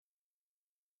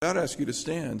I'd ask you to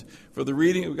stand for the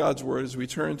reading of God's Word as we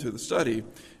turn to the study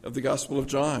of the Gospel of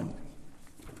John.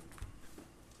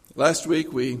 Last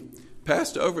week we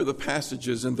passed over the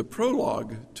passages in the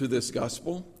prologue to this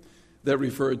Gospel that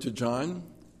referred to John.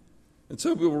 And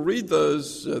so we will read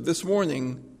those this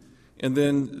morning and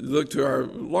then look to our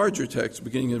larger text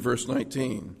beginning in verse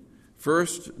 19.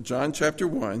 First, John chapter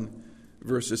 1,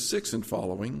 verses 6 and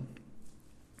following.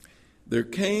 There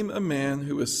came a man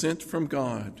who was sent from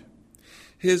God.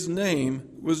 His name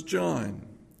was John.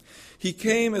 He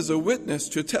came as a witness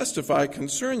to testify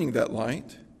concerning that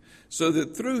light, so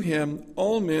that through him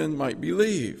all men might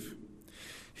believe.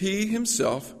 He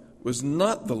himself was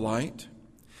not the light.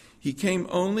 He came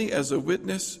only as a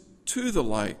witness to the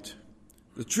light.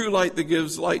 The true light that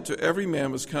gives light to every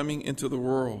man was coming into the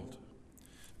world.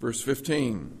 Verse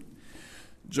 15.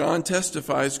 John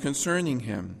testifies concerning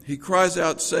him. He cries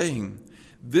out, saying,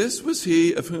 "This was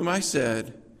he of whom I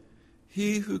said,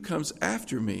 'He who comes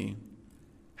after me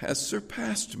has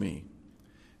surpassed me,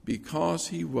 because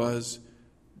he was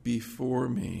before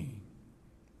me.'"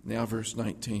 Now verse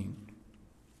 19.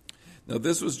 Now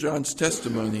this was John's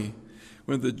testimony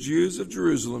when the Jews of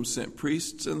Jerusalem sent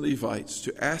priests and Levites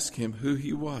to ask him who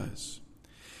he was.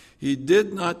 He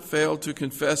did not fail to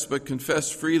confess, but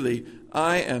confessed freely,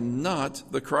 "I am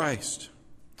not the Christ."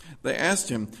 They asked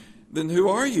him, "Then who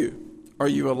are you? Are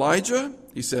you Elijah?"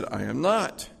 He said, "I am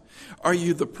not." "Are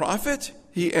you the prophet?"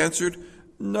 He answered,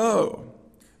 "No."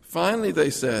 Finally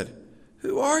they said,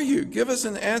 "Who are you? Give us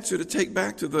an answer to take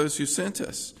back to those who sent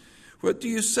us. What do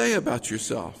you say about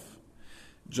yourself?"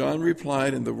 John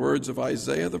replied in the words of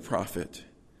Isaiah the prophet,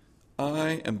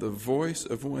 "I am the voice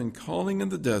of one calling in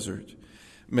the desert,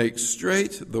 'Make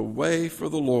straight the way for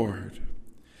the Lord.'"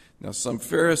 Now some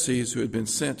Pharisees who had been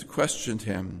sent questioned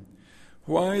him,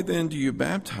 "Why then do you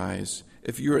baptize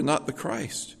if you are not the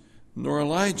Christ, nor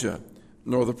Elijah,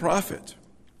 nor the prophet?"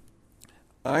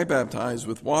 "I baptize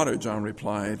with water," John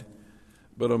replied,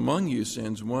 "but among you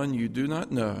stands one you do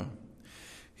not know.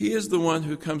 He is the one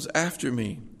who comes after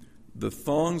me, the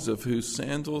thongs of whose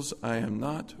sandals I am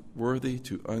not worthy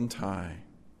to untie."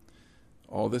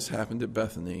 All this happened at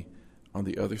Bethany on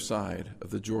the other side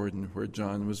of the Jordan where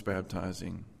John was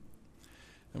baptizing.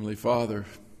 Heavenly Father,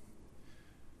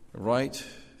 write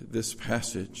this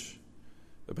passage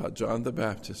about John the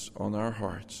Baptist on our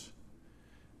hearts,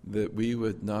 that we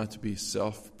would not be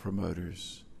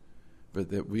self-promoters, but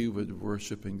that we would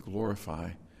worship and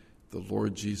glorify the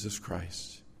Lord Jesus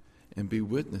Christ and be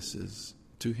witnesses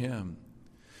to him.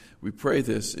 We pray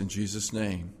this in Jesus'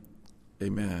 name.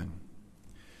 Amen.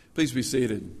 Please be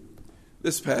seated.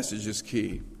 This passage is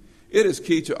key. It is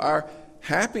key to our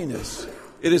happiness.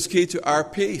 It is key to our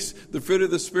peace. The fruit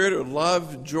of the Spirit of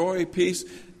love, joy, peace.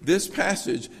 This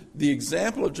passage, the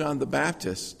example of John the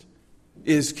Baptist,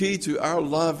 is key to our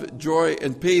love, joy,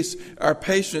 and peace, our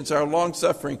patience, our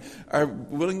long-suffering, our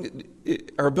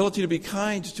ability to be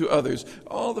kind to others,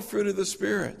 all the fruit of the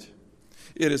Spirit.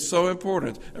 It is so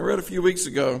important. I read a few weeks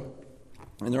ago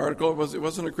an article. It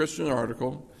wasn't a Christian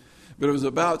article, but it was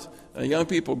about young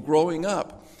people growing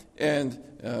up and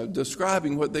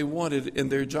describing what they wanted in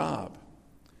their job.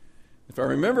 If I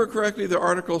remember correctly, the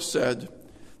article said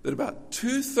that about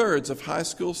 2/3 of high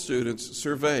school students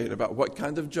surveyed about what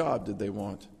kind of job did they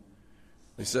want.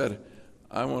 They said,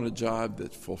 "I want a job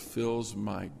that fulfills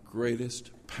my greatest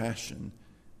passion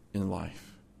in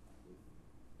life."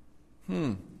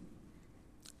 The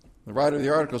writer of the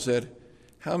article said,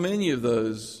 "How many of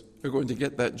those are going to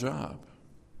get that job?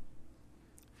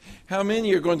 How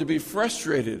many are going to be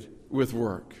frustrated with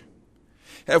work?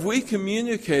 Have we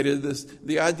communicated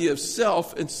the idea of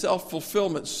self and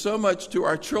self-fulfillment so much to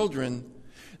our children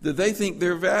that they think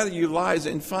their value lies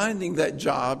in finding that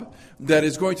job that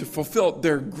is going to fulfill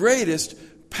their greatest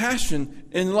passion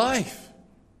in life?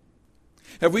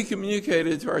 Have we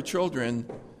communicated to our children,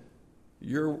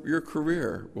 your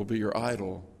career will be your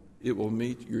idol. It will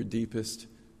meet your deepest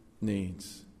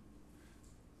needs"?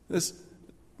 This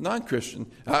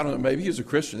non-Christian, I don't know, maybe he was a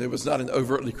Christian. It was not an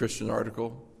overtly Christian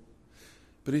article.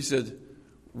 But he said,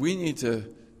 we need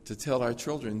to tell our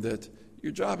children that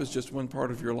your job is just one part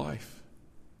of your life.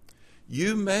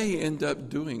 You may end up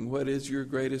doing what is your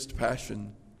greatest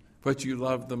passion, what you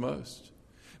love the most.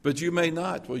 But you may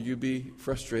not. Will you be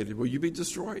frustrated? Will you be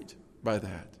destroyed by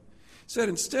that? He said,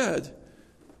 instead,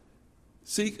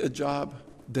 seek a job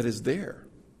that is there.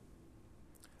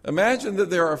 Imagine that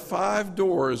there are 5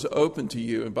 doors open to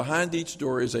you, and behind each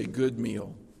door is a good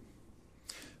meal.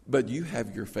 But you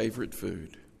have your favorite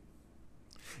food.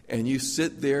 And you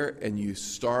sit there and you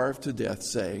starve to death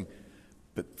saying,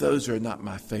 "But those are not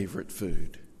my favorite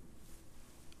food.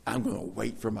 I'm going to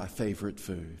wait for my favorite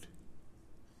food."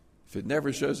 If it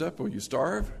never shows up, will you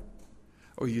starve?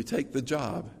 Or you take the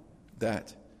job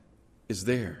that is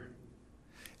there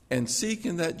and seek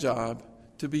in that job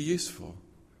to be useful,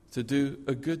 to do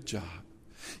a good job.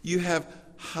 You have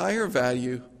higher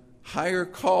value, higher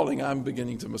calling, I'm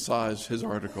beginning to massage his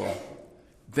article,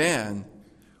 than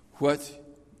what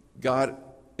God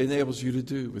enables you to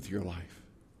do with your life.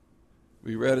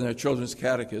 We read in our children's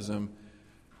catechism,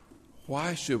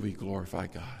 why should we glorify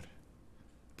God?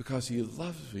 Because he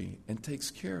loves me and takes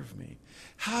care of me.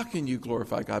 How can you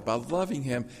glorify God? By loving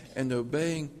him and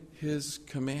obeying his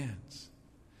commands.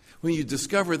 When you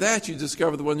discover that, you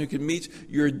discover the one who can meet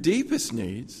your deepest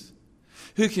needs,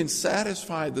 who can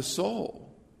satisfy the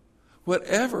soul,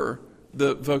 whatever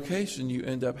the vocation you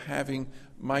end up having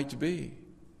might be.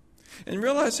 And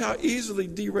realize how easily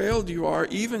derailed you are,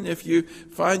 even if you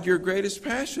find your greatest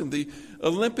passion. The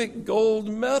Olympic gold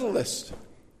medalist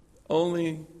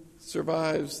only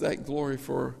survives that glory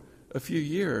for a few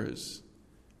years,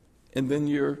 and then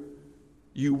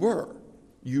you were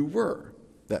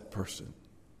that person.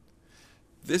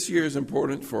 This year is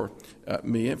important for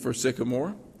me and for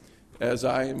Sycamore, as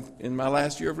I am in my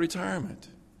last year of retirement.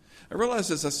 I realize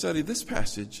as I study this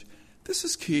passage, this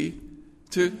is key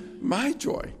to my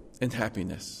joy and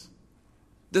happiness.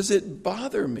 Does it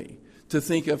bother me to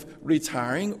think of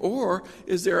retiring, or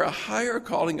is there a higher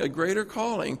calling, a greater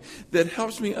calling that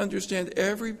helps me understand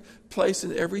every place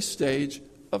and every stage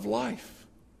of life?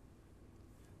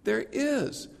 There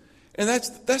is. And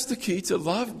that's the key to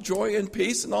love, joy, and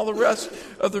peace, and all the rest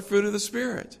of the fruit of the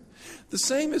Spirit. The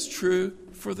same is true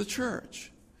for the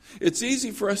church. It's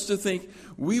easy for us to think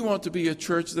we want to be a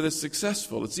church that is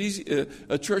successful. It's easy,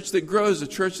 a church that grows, a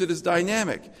church that is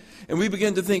dynamic. And we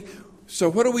begin to think, so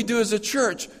what do we do as a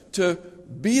church to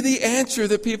be the answer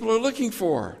that people are looking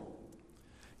for?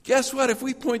 Guess what? If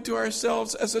we point to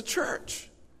ourselves as a church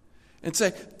and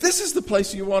say, this is the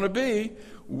place you want to be,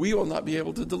 we will not be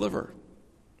able to deliver.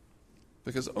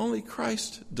 Because only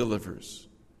Christ delivers.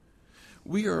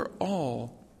 We are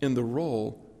all in the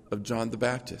role of John the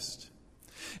Baptist.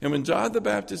 And when John the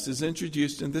Baptist is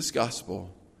introduced in this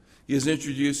gospel, he is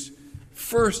introduced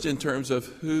first in terms of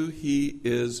who he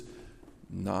is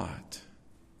not.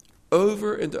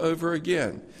 Over and over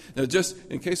again. Now, just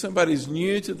in case somebody's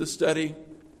new to the study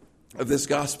of this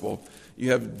gospel,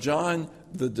 you have John,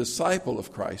 the disciple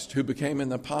of Christ, who became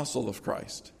an apostle of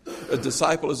Christ. A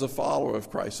disciple is a follower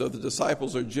of Christ. So the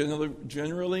disciples are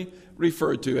generally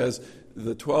referred to as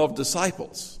the 12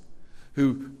 disciples,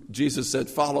 who Jesus said,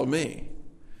 follow me.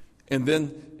 And then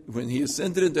when he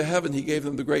ascended into heaven, he gave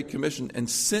them the Great Commission and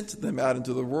sent them out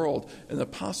into the world. An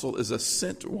apostle is a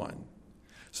sent one.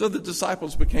 So the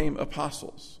disciples became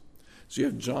apostles. So you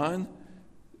have John,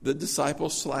 the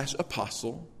disciple /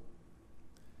 apostle,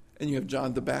 and you have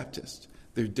John the Baptist.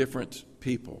 They're different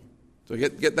people. So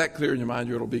get that clear in your mind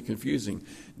or it'll be confusing.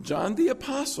 John the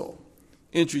apostle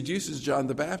introduces John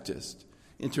the Baptist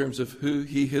in terms of who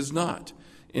he is not.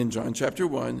 In John chapter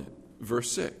 1,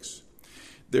 verse 6.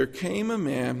 There came a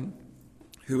man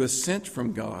who was sent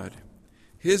from God.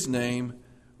 His name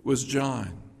was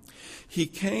John. He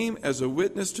came as a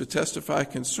witness to testify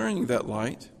concerning that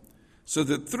light, so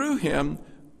that through him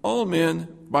all men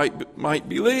might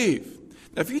believe.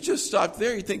 Now, if you just stop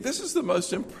there, you think this is the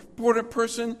most important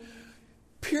person,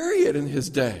 period, in his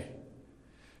day.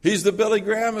 He's the Billy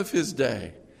Graham of his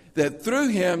day, that through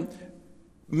him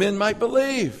men might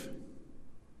believe.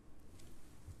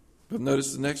 But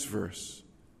notice the next verse.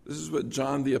 This is what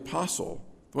John the apostle,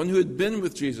 the one who had been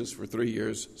with Jesus for 3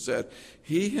 years, said.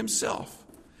 He himself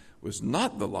was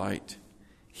not the light.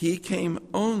 He came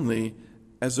only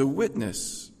as a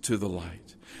witness to the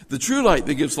light. The true light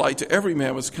that gives light to every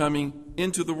man was coming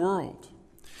into the world.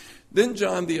 Then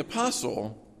John the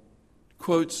apostle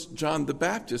quotes John the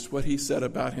Baptist, what he said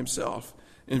about himself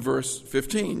in verse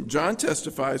 15. John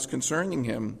testifies concerning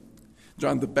him.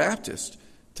 John the Baptist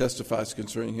testifies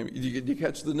concerning him. You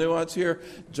catch the nuance here?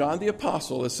 John the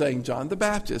apostle is saying John the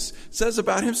Baptist says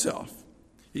about himself.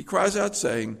 He cries out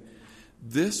saying,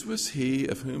 this was he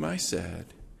of whom I said,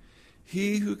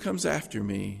 he who comes after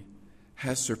me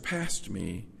has surpassed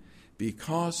me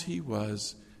because he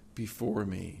was before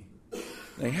me.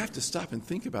 Now you have to stop and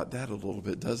think about that a little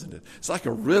bit, doesn't it? It's like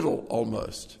a riddle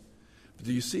almost. But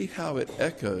do you see how it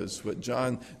echoes what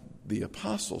John the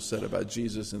apostle said about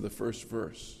Jesus in the first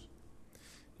verse?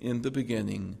 In the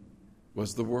beginning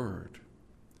was the Word,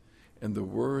 and the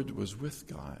Word was with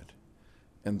God,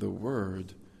 and the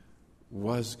Word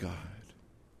was God.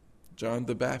 John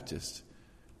the Baptist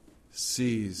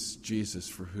sees Jesus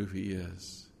for who he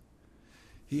is.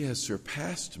 He has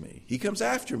surpassed me. He comes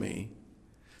after me,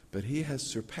 but he has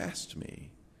surpassed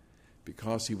me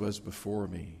because he was before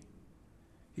me.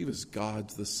 He was God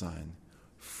the Son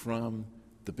from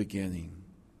the beginning.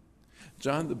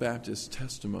 John the Baptist's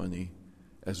testimony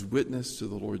as witness to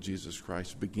the Lord Jesus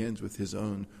Christ begins with his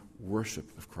own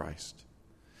worship of Christ.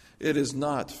 It is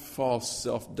not false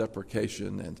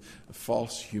self-deprecation and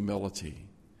false humility.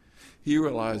 He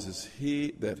realizes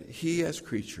that he as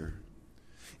creature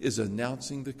is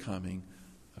announcing the coming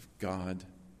of God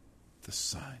the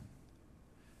Son.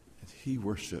 And he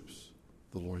worships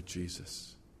the Lord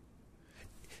Jesus.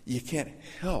 You can't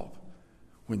help,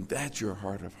 when that's your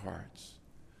heart of hearts,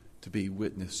 to be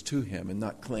witness to him and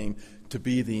not claim to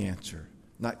be the answer,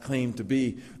 not claim to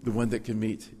be the one that can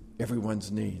meet everyone's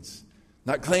needs,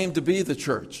 not claim to be the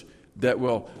church that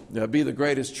will be the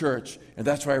greatest church, and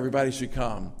that's why everybody should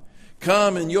come.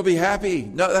 Come and you'll be happy.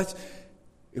 No, that's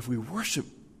if we worship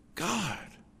God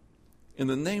in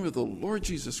the name of the Lord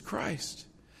Jesus Christ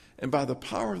and by the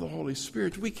power of the Holy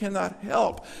Spirit, we cannot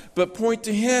help but point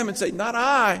to him and say, not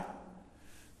I,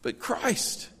 but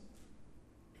Christ.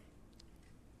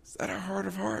 Is that our heart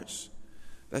of hearts?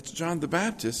 That's John the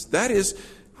Baptist. That is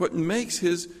what makes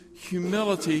his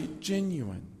humility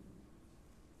genuine.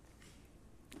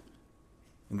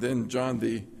 And then John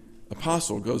the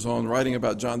Apostle goes on writing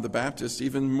about John the Baptist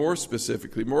even more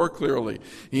specifically, more clearly.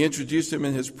 He introduced him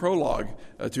in his prologue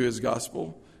to his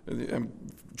gospel. I'm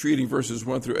treating verses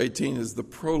 1 through 18 as the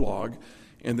prologue.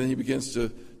 And then he begins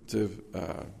to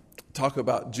talk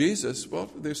about Jesus. Well,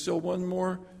 there's still one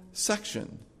more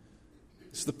section.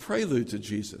 It's the prelude to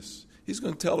Jesus. He's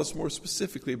going to tell us more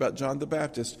specifically about John the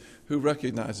Baptist, who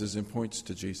recognizes and points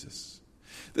to Jesus.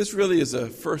 This really is a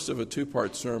first of a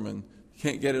two-part sermon.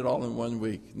 Can't get it all in 1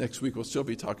 week. Next week we'll still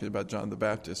be talking about John the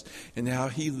Baptist and how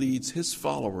he leads his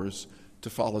followers to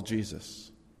follow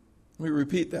Jesus. Let me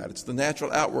repeat that. It's the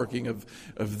natural outworking of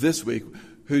this week,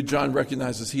 who John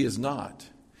recognizes he is not.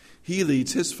 He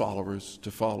leads his followers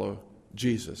to follow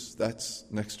Jesus. That's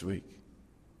next week.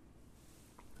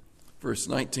 Verse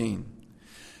 19.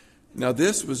 Now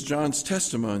this was John's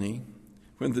testimony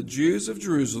when the Jews of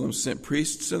Jerusalem sent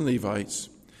priests and Levites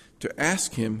to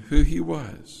ask him who he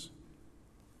was.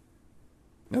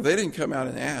 Now, they didn't come out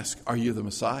and ask, are you the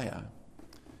Messiah?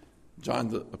 John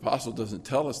the Apostle doesn't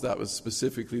tell us that was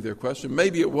specifically their question.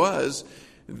 Maybe it was.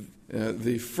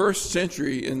 The first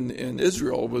century in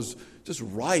Israel was just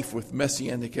rife with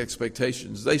messianic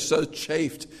expectations. They so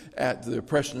chafed at the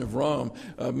oppression of Rome.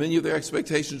 Many of their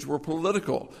expectations were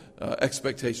political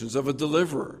expectations of a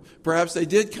deliverer. Perhaps they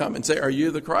did come and say, are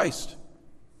you the Christ?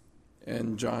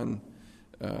 And John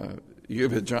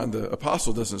the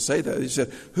Apostle doesn't say that. He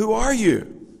said, who are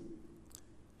you?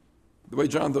 The way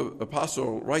John the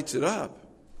Apostle writes it up,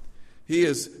 he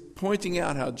is pointing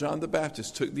out how John the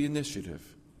Baptist took the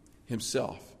initiative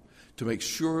himself to make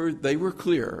sure they were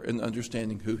clear in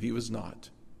understanding who he was not.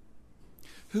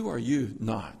 Who are you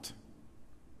not?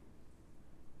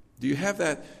 Do you have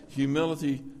that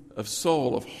humility of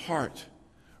soul, of heart,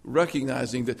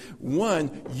 recognizing that,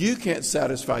 one, you can't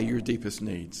satisfy your deepest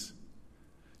needs.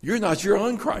 You're not your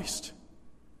own Christ.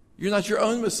 You're not your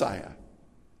own Messiah.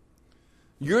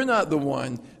 You're not the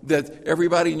one that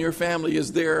everybody in your family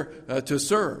is there to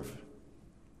serve.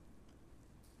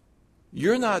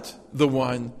 You're not the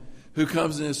one who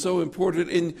comes and is so important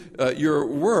in your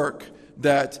work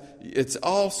that it's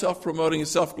all self-promoting and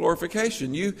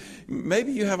self-glorification.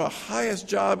 Maybe you have a highest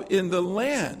job in the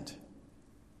land.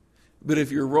 But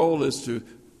if your role is to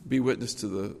be witness to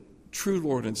the true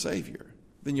Lord and Savior,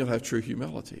 then you'll have true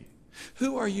humility.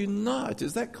 Who are you not?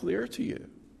 Is that clear to you?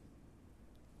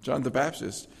 John the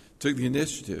Baptist took the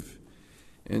initiative,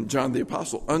 and John the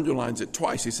Apostle underlines it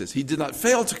twice. He says he did not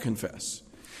fail to confess,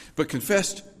 but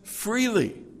confessed freely.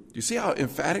 Do you see how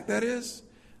emphatic that is?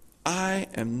 I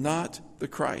am not the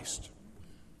Christ.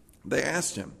 They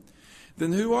asked him,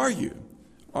 then who are you?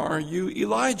 Are you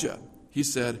Elijah? He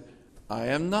said, I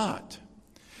am not.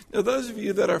 Now, those of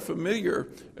you that are familiar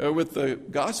with the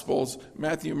Gospels,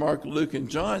 Matthew, Mark, Luke, and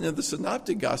John, and the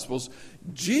Synoptic Gospels,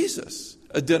 Jesus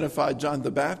identified John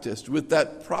the Baptist with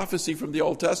that prophecy from the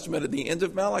Old Testament at the end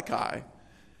of Malachi,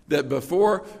 that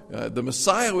before the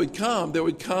Messiah would come, there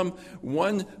would come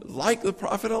one like the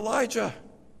prophet Elijah,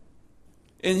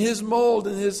 in his mold,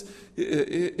 in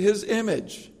his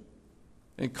image,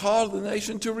 and call the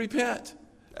nation to repent,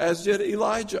 as did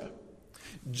Elijah.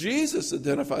 Jesus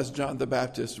identifies John the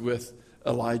Baptist with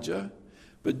Elijah,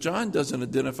 but John doesn't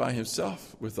identify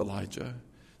himself with Elijah.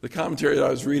 The commentary that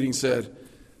I was reading said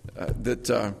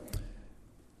that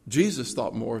Jesus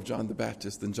thought more of John the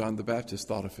Baptist than John the Baptist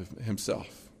thought of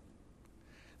himself.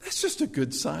 That's just a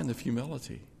good sign of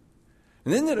humility.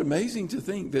 And isn't it amazing to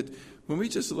think that when we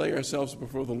just lay ourselves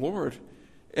before the Lord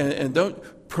and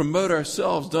don't promote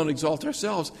ourselves, don't exalt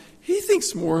ourselves. He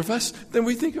thinks more of us than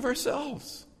we think of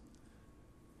ourselves.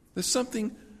 There's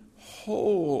something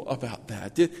whole about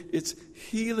that. It's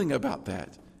healing about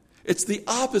that. It's the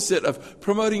opposite of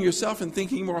promoting yourself and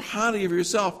thinking more highly of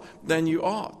yourself than you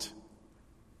ought.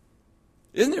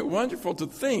 Isn't it wonderful to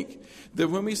think that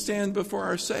when we stand before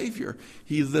our Savior,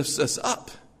 He lifts us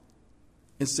up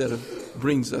instead of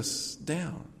brings us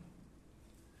down?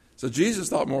 So Jesus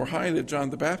thought more highly of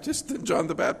John the Baptist than John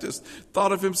the Baptist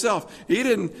thought of himself. He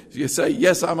didn't say,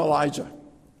 yes, I'm Elijah.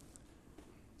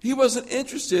 He wasn't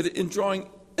interested in drawing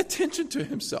attention to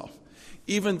himself,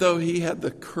 even though he had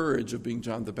the courage of being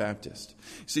John the Baptist.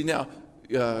 See, now,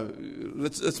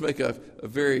 let's make a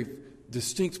very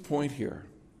distinct point here.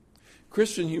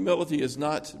 Christian humility is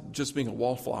not just being a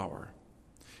wallflower.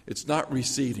 It's not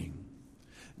receding.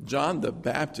 John the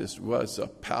Baptist was a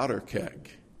powder keg.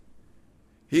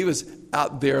 He was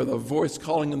out there, the voice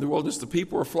calling in the wilderness. The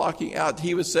people were flocking out.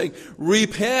 He was saying,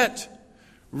 repent,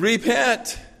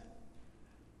 repent.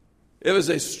 It was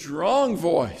a strong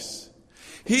voice.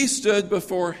 He stood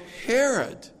before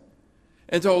Herod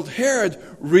and told Herod,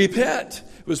 repent.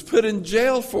 Was put in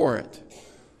jail for it.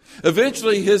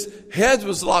 Eventually, his head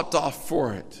was lopped off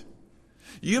for it.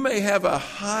 You may have a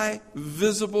high,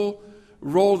 visible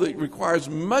role that requires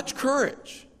much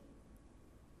courage.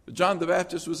 But John the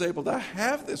Baptist was able to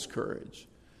have this courage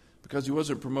because he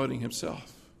wasn't promoting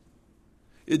himself.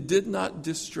 It did not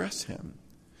distress him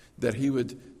that he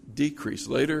would decrease.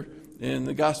 Later in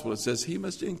the gospel, it says he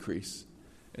must increase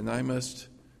and I must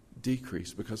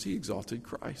decrease because he exalted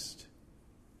Christ.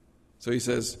 So he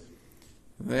says,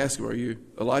 they ask him, are you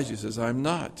Elijah? He says, I'm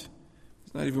not.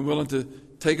 He's not even willing to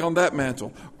take on that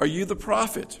mantle. Are you the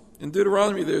prophet? In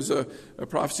Deuteronomy, there's a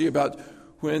prophecy about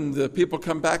when the people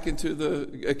come into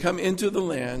the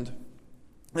land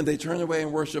and they turn away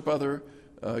and worship other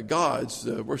gods,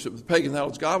 worship the pagan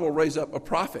idols, God will raise up a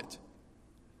prophet,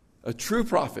 a true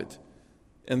prophet.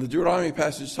 And the Deuteronomy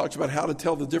passage talks about how to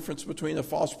tell the difference between a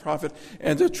false prophet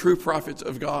and a true prophet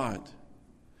of God.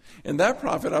 And that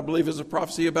prophet, I believe, is a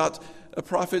prophecy about a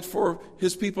prophet for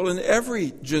his people in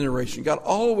every generation. God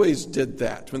always did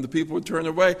that when the people would turn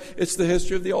away. It's the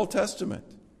history of the Old Testament.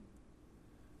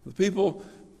 The people,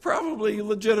 probably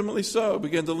legitimately so,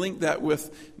 began to link that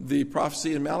with the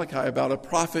prophecy in Malachi about a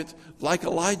prophet like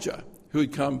Elijah who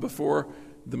would come before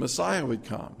the Messiah would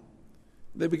come.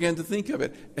 They began to think of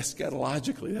it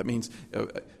eschatologically. That means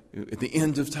at the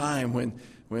end of time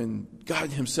when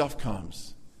God himself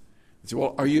comes. They say,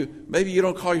 well, maybe you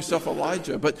don't call yourself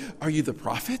Elijah, but are you the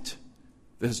prophet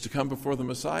that is to come before the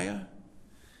Messiah?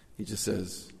 He just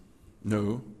says,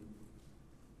 no.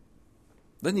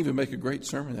 Doesn't even make a great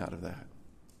sermon out of that.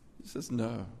 He says,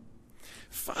 no.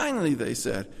 Finally, they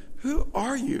said, who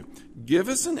are you? Give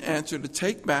us an answer to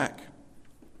take back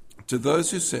to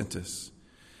those who sent us.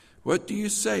 What do you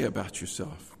say about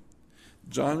yourself?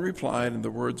 John replied in the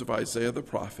words of Isaiah the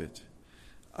prophet,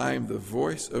 I am the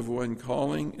voice of one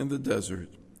calling in the desert,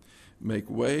 make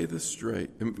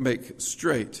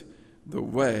straight the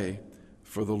way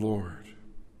for the Lord.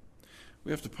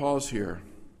 We have to pause here.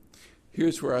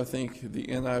 Here's where I think the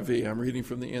NIV, I'm reading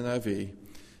from the NIV,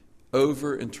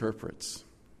 over-interprets.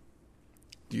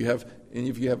 Do you have, any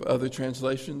of you have other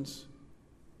translations?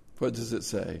 What does it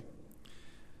say?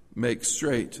 Make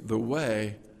straight the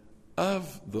way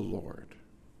of the Lord.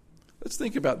 Let's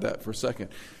think about that for a second.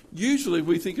 Usually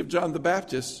we think of John the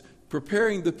Baptist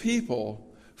preparing the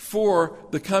people for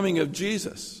the coming of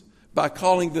Jesus by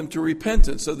calling them to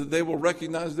repentance so that they will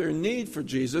recognize their need for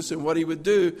Jesus and what he would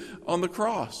do on the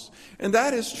cross. And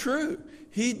that is true.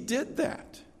 He did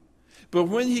that. But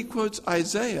when he quotes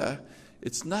Isaiah,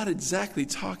 it's not exactly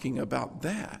talking about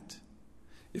that.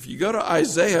 If you go to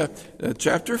Isaiah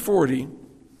chapter 40,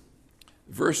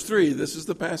 verse 3, this is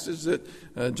the passage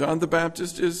that John the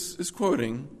Baptist is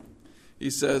quoting. He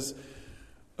says,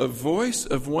 a voice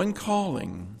of one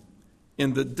calling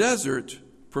in the desert,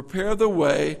 prepare the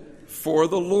way for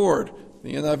the Lord.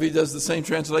 The NIV does the same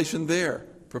translation there.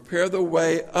 Prepare the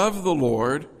way of the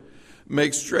Lord.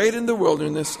 Make straight in the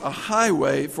wilderness a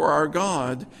highway for our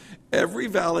God. Every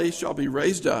valley shall be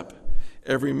raised up,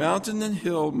 every mountain and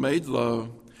hill made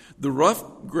low. The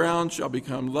rough ground shall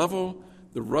become level,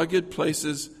 the rugged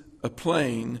places a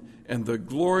plain, and the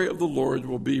glory of the Lord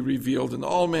will be revealed, and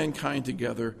all mankind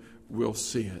together will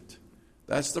see it.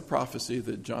 That's the prophecy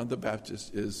that John the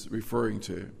Baptist is referring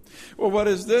to. Well, what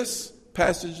is this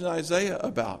passage in Isaiah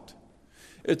about?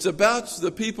 It's about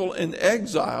the people in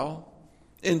exile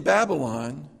in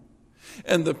Babylon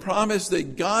and the promise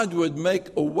that God would make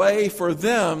a way for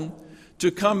them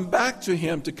to come back to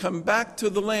him, to come back to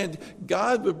the land.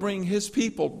 God would bring his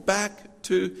people back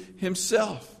to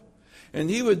himself. And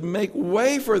he would make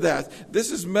way for that.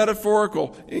 This is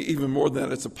metaphorical, even more than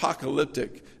that. It's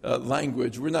apocalyptic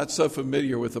language. We're not so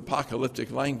familiar with apocalyptic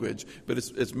language, but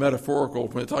it's metaphorical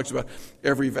when it talks about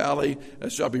every valley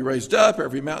shall be raised up,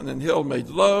 every mountain and hill made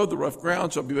low, the rough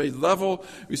ground shall be made level.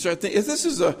 We start thinking, this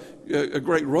is a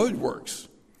great roadworks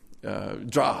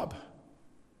job.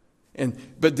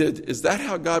 But is that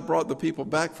how God brought the people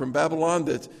back from Babylon?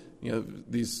 That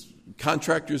these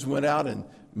contractors went out and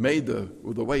made the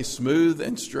way smooth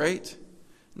and straight?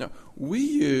 No, we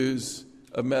use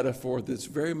a metaphor that's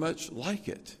very much like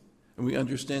it, and we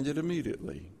understand it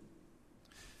immediately.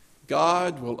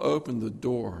 God will open the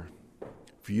door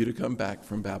for you to come back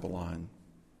from Babylon.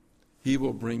 He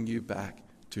will bring you back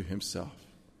to himself.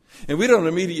 And we don't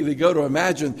immediately go to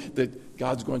imagine that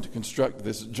God's going to construct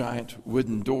this giant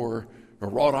wooden door or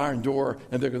wrought iron door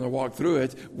and they're going to walk through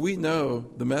it. We know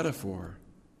the metaphor,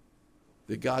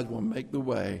 that God will make the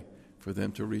way for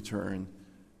them to return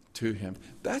to him.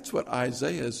 That's what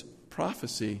Isaiah's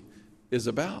prophecy is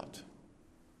about.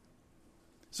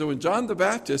 So when John the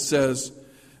Baptist says,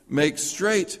 make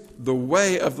straight the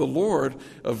way of the Lord,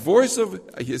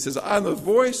 he says, I'm the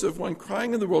voice of one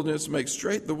crying in the wilderness, make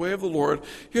straight the way of the Lord.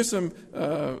 Here's some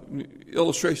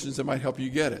illustrations that might help you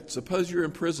get it. Suppose you're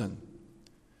in prison,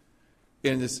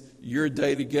 and it's your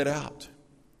day to get out.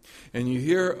 And you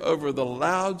hear over the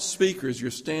loudspeakers,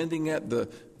 you're standing at the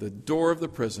door of the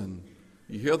prison.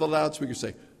 You hear the loudspeaker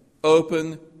say,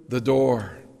 open the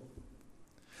door.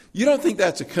 You don't think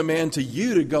that's a command to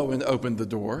you to go and open the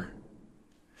door.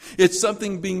 It's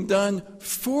something being done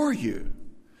for you,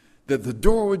 that the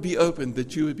door would be opened,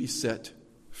 that you would be set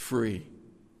free.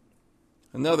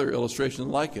 Another illustration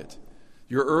like it.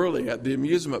 You're early at the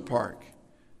amusement park.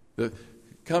 The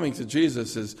coming to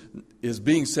Jesus is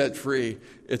being set free.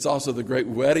 It's also the great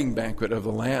wedding banquet of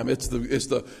the Lamb. It's the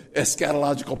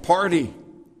eschatological party.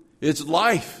 It's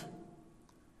life.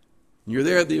 You're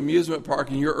there at the amusement park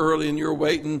and you're early and you're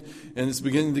waiting and it's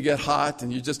beginning to get hot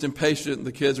and you're just impatient and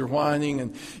the kids are whining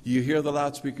and you hear the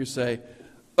loudspeaker say,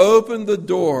 open the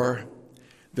door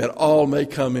that all may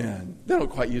come in. They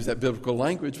don't quite use that biblical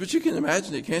language, but you can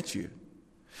imagine it, can't you?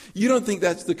 You don't think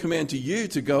that's the command to you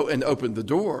to go and open the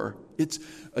door. It's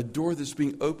a door that's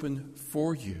being opened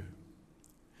for you.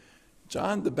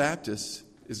 John the Baptist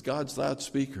is God's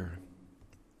loudspeaker,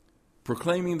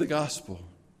 proclaiming the gospel.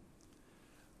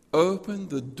 Open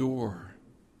the door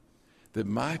that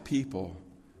my people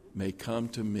may come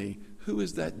to me. Who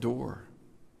is that door?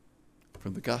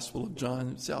 From the Gospel of John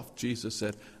himself, Jesus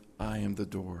said, I am the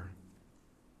door.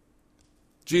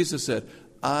 Jesus said,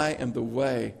 I am the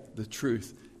way, the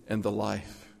truth, and the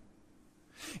life.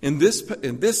 In this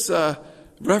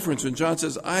reference, when John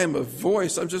says, I am a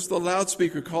voice, I'm just the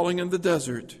loudspeaker calling in the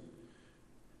desert.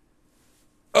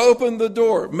 Open the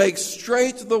door, make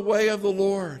straight the way of the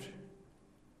Lord,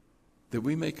 that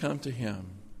we may come to him.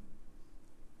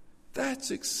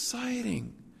 That's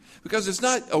exciting, because it's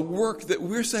not a work that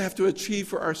we have to achieve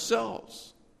for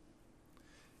ourselves.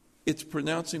 It's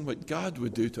pronouncing what God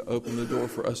would do to open the door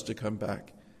for us to come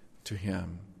back to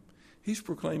him. He's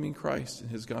proclaiming Christ in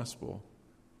his gospel,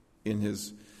 in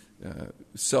his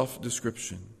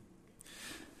self-description.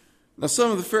 Now,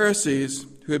 some of the Pharisees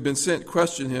who had been sent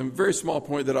questioned him. Very small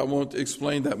point that I won't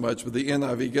explain that much, but the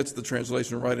NIV gets the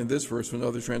translation right in this verse when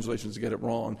other translations get it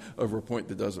wrong over a point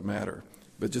that doesn't matter.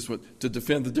 But just to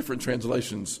defend the different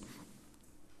translations.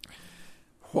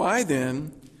 Why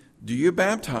then do you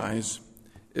baptize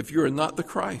if you are not the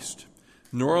Christ,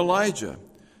 nor Elijah,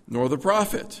 nor the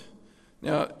prophet?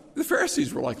 Now, the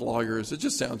Pharisees were like lawyers. It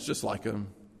just sounds just like them.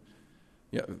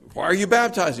 Yeah, why are you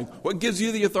baptizing? What gives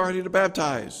you the authority to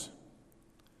baptize?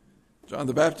 John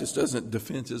the Baptist doesn't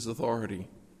defend his authority.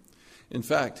 In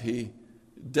fact, he's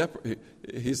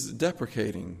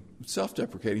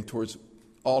self-deprecating towards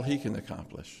all he can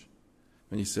accomplish.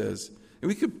 When he says, and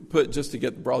we could put, just to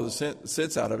get the broader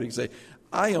sense out of it, he could say,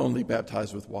 I only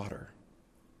baptize with water.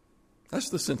 That's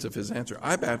the sense of his answer.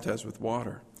 I baptize with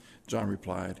water. John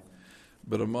replied,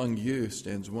 but among you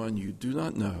stands one you do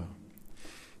not know.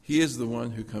 He is the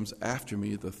one who comes after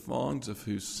me, the thongs of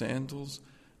whose sandals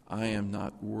I am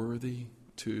not worthy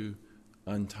to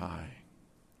untie.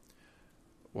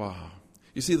 Wow.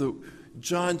 You see,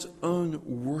 John's own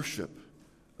worship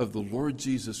of the Lord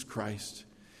Jesus Christ,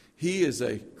 he is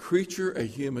a creature, a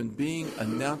human being,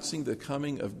 announcing the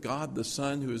coming of God the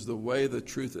Son, who is the way, the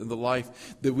truth, and the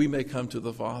life, that we may come to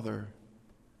the Father.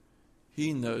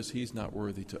 He knows he's not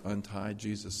worthy to untie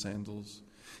Jesus' sandals.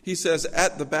 He says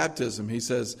at the baptism, he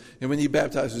says, and when he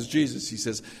baptizes Jesus, he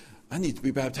says, I need to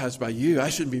be baptized by you. I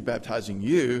shouldn't be baptizing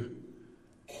you.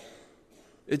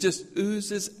 It just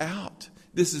oozes out.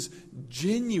 This is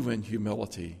genuine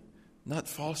humility, not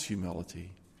false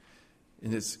humility.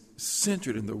 And it's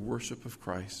centered in the worship of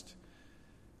Christ.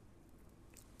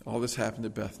 All this happened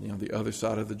at Bethany on the other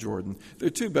side of the Jordan. There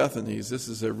are two Bethanys. This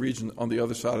is a region on the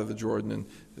other side of the Jordan, and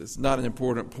it's not an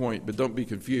important point, but don't be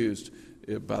confused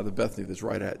by the Bethany that's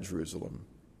right at Jerusalem.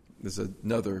 There's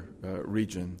another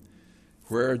region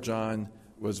where John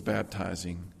was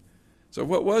baptizing. So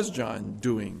what was John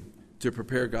doing to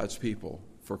prepare God's people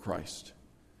for Christ?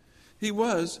 He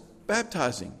was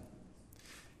baptizing.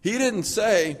 He didn't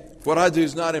say, what I do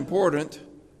is not important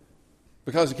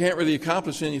because I can't really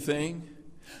accomplish anything.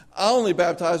 I only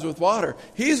baptize with water.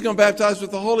 He's going to baptize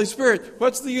with the Holy Spirit.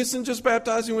 What's the use in just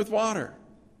baptizing with water?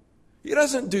 He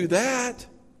doesn't do that.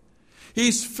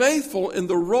 He's faithful in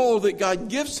the role that God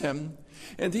gives him,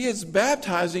 and he is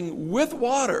baptizing with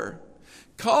water,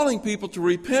 calling people to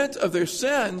repent of their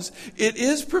sins. It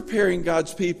is preparing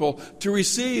God's people to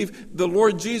receive the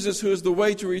Lord Jesus, who is the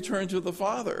way to return to the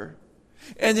Father.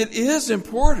 And it is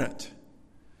important.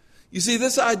 You see,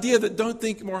 this idea that don't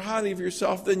think more highly of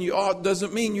yourself than you ought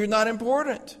doesn't mean you're not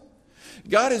important.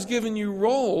 God has given you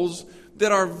roles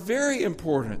that are very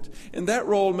important. And that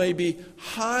role may be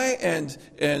high and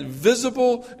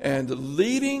visible and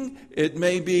leading. It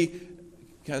may be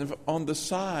kind of on the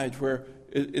side where,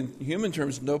 in human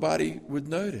terms, nobody would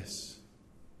notice.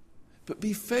 But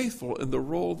be faithful in the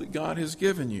role that God has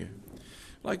given you.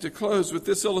 I'd like to close with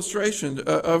this illustration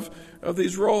of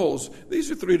these roles.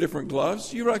 These are three different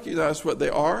gloves. You recognize what they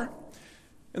are.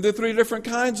 And they're three different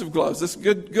kinds of gloves. This is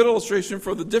a good illustration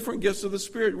for the different gifts of the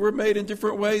Spirit. We're made in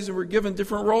different ways and we're given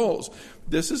different roles.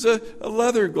 This is a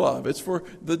leather glove. It's for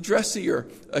the dressier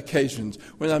occasions.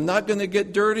 When I'm not going to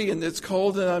get dirty and it's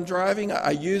cold and I'm driving,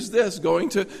 I use this going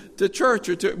to church.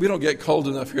 We don't get cold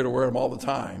enough here to wear them all the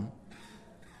time.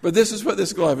 But this is what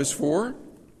this glove is for.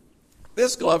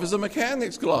 This glove is a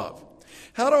mechanic's glove.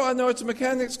 How do I know it's a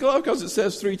mechanic's glove? Because it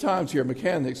says 3 times here,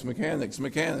 mechanics, mechanics,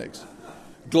 mechanics.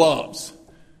 Gloves.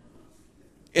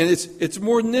 And it's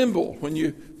more nimble. When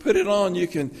you put it on, you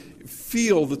can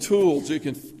feel the tools. You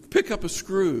can pick up a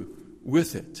screw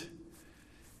with it.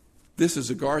 This is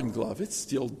a garden glove. It's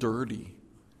still dirty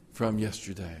from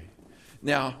yesterday.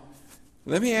 Now,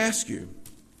 let me ask you,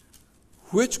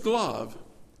 which glove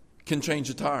can change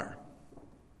a tire?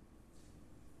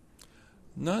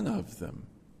 None of them.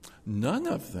 None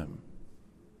of them.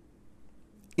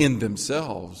 In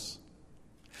themselves,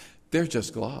 they're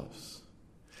just gloves.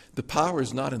 The power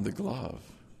is not in the glove.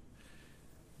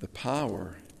 The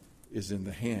power is in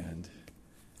the hand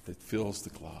that fills the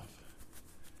glove.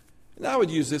 And I would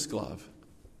use this glove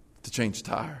to change a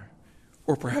tire,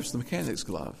 or perhaps the mechanic's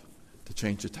glove to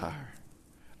change a tire.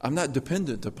 I'm not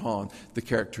dependent upon the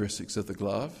characteristics of the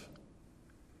glove.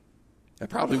 I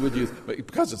probably would use, but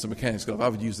because it's a mechanic's glove, I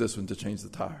would use this one to change the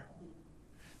tire.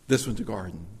 This one to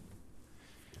garden.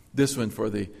 This one for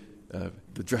the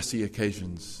dressy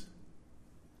occasions.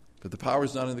 But the power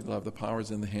is not in the glove. The power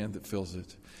is in the hand that fills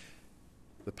it.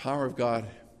 The power of God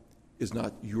is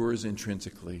not yours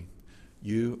intrinsically.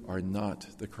 You are not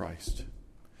the Christ.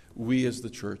 We as the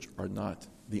church are not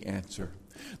the answer.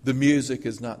 The music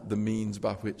is not the means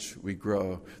by which we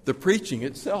grow. The preaching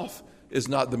itself is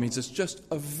not the means. It's just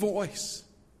a voice.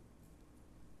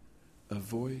 A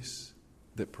voice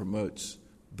that promotes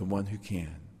the one who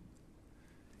can.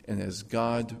 And as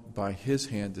God, by his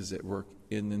hand, is at work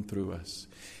in and through us,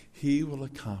 he will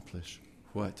accomplish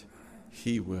what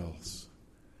he wills.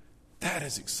 That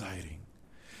is exciting.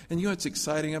 And you know what's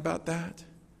exciting about that?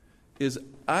 Is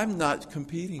I'm not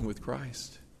competing with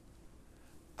Christ.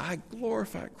 I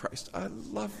glorify Christ. I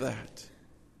love that.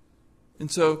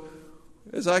 And so,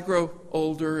 as I grow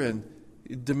older and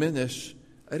diminish,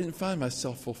 I didn't find my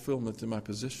self-fulfillment in my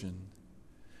position,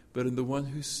 but in the one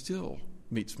who still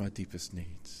meets my deepest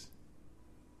needs.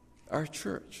 Our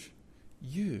church,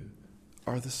 you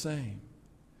are the same.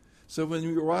 So when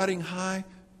you're riding high,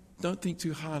 don't think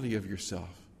too highly of yourself.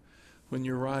 When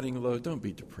you're riding low, don't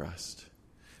be depressed.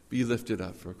 Be lifted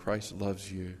up, for Christ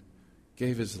loves you,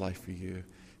 gave his life for you,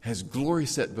 has glory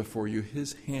set before you.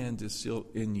 His hand is still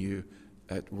in you,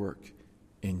 at work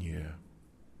in you.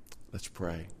 Let's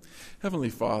pray. Heavenly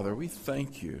Father, we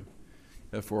thank you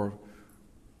for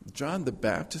John the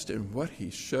Baptist and what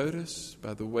he showed us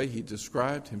by the way he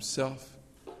described himself,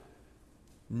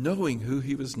 knowing who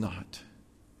he was not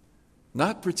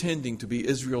pretending to be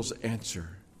Israel's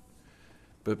answer,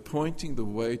 but pointing the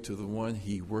way to the one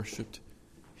he worshiped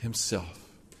himself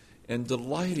and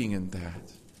delighting in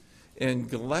that and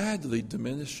gladly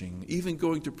diminishing, even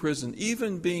going to prison,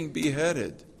 even being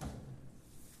beheaded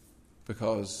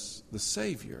because the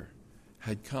Savior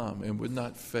had come and would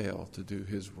not fail to do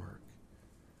his work.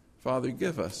 Father,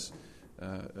 give us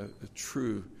a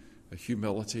true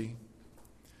humility.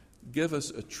 Give us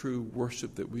a true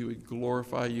worship that we would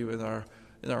glorify you in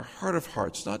our heart of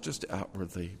hearts, not just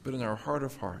outwardly, but in our heart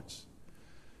of hearts.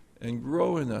 And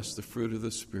grow in us the fruit of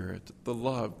the Spirit, the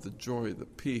love, the joy, the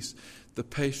peace, the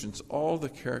patience, all the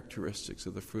characteristics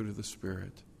of the fruit of the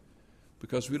Spirit.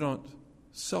 Because we don't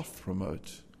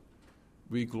self-promote,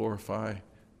 we glorify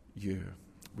you.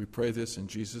 We pray this in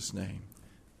Jesus' name.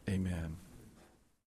 Amen.